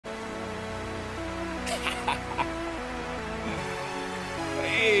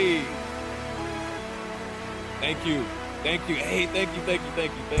Thank you. Thank you. Hey, thank you, thank you,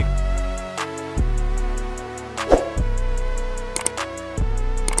 thank you, thank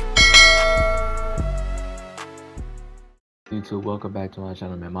you. YouTube, welcome back to my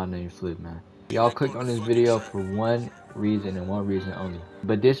channel, man. My name's Flip, man. Y'all clicked on this video for one reason and one reason only.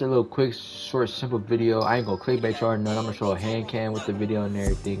 But this is a little quick, short, simple video. I ain't gonna clickbait y'all or nothing. I'm gonna show a hand cam with the video and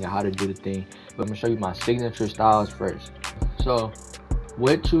everything and how to do the thing. But I'm gonna show you my signature styles first. So,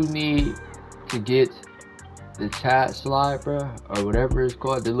 what you need to get the chat slide, bro, or whatever it's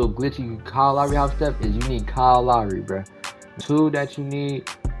called, the little glitchy Kyle Lowry hop step, is you need Kyle Lowry, bro. The tool that you need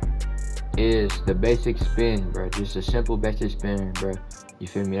is the basic spin, bro. Just a simple basic spin, bro. You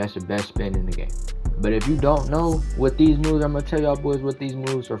feel me? That's the best spin in the game. But if you don't know what these moves, I'm gonna tell y'all boys what these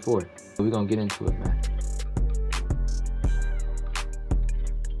moves are for. So we're gonna get into it, man.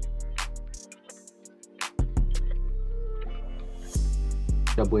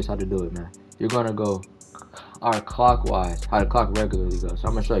 Y'all boys how to do it, man. You're gonna go clockwise, how the clock regularly goes. So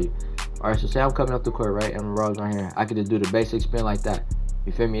I'm gonna show you. Alright, so say I'm coming up the court, right? And the rose right here. I could just do the basic spin like that.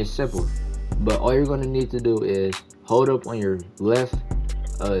 You feel me? It's simple. But all you're gonna need to do is hold up on your left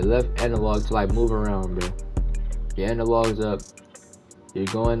analog to like move around, bro. Your analog's up. You're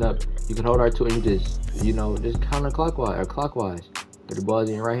going up. You can hold R2 and you just, you know, just counterclockwise or clockwise. Get the balls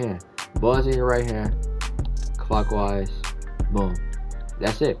in your right hand. Balls in your right hand. Clockwise. Boom.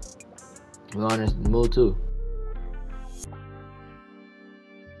 That's it. We're on this move too.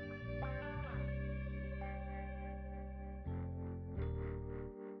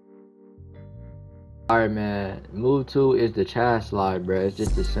 Alright, man, move 2 is the chest slide, bro. It's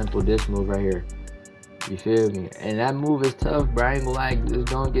just a simple disc move right here. You feel me? And that move is tough, bro. I ain't gonna lie,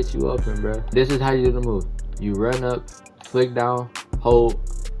 it's gonna get you open, bro. This is how you do the move. You run up, flick down, hold.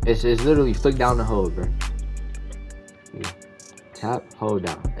 It's literally flick down and hold, bro. You tap, hold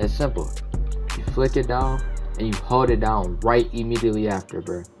down. It's simple. You flick it down and you hold it down right immediately after,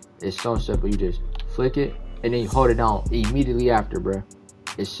 bro. It's so simple. You just flick it and then you hold it down immediately after, bro.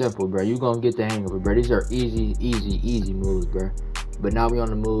 It's simple, bro. You gonna get the hang of it, bro. These are easy moves, bro. But now we on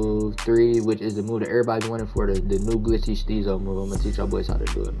the move 3, which is the move that everybody's wanting for, the new glitchy Stezzo move. I'm gonna teach y'all boys how to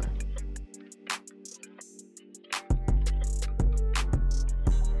do it, man.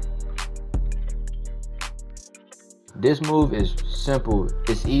 This move is simple.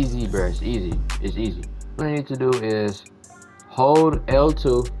 It's easy, bro. It's easy. It's easy. What you need to do is hold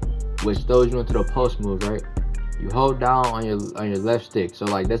L2, which throws you into the post move, right? You hold down on your left stick. So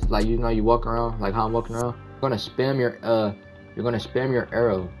like that's like, you know, you walk around like how I'm walking around. You're gonna spam your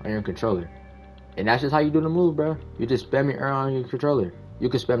arrow on your controller, and that's just how you do the move, bro. You just spam your arrow on your controller. You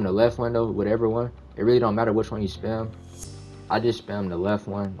can spam the left one though, whatever one. It really don't matter which one you spam. I just spam the left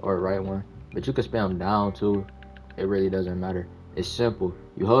one or right one, but you can spam down too. It really doesn't matter. It's simple.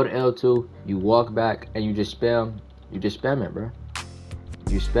 You hold L2, you walk back, and you just spam it, bro.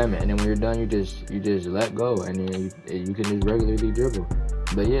 You spam it, and then when you're done, you just let go, and then you can just regularly dribble.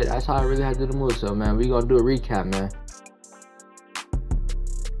 But yeah, that's how I really had to do the move. So man, we gonna do a recap, man.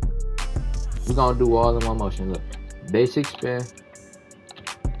 We gonna do all in one motion. Look, basic spin,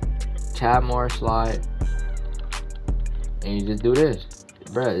 tab more slide, and you just do this,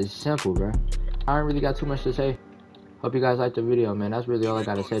 bro. It's simple, bro. I ain't really got too much to say. Hope you guys liked the video, man. That's really all I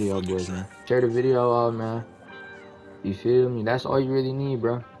gotta say to y'all boys, man. Share the video out, man. You feel me? That's all you really need,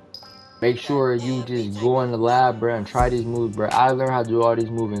 bro. Make sure you just go in the lab, bro, and try these moves, bro. I learned how to do all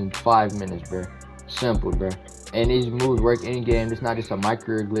these moves in 5 minutes, bro. Simple, bro. And these moves work in-game. It's not just a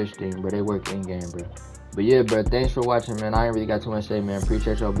micro glitch thing, bro. They work in-game, bro. But yeah, bro, thanks for watching, man. I ain't really got too much to say, man.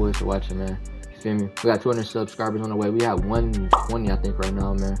 Appreciate y'all boys for watching, man. You feel me? We got 200 subscribers on the way. We have 120, I think, right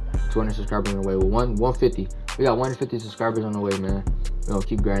now, man. 200 subscribers on the way. Well, 150. We got 150 subscribers on the way, man. We're gonna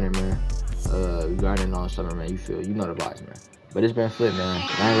keep grinding, man. Grinding all summer, man. You know the vibes, man. But it's been Flip, man.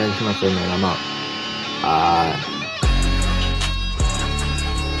 I ain't ready too much, man. I'm out.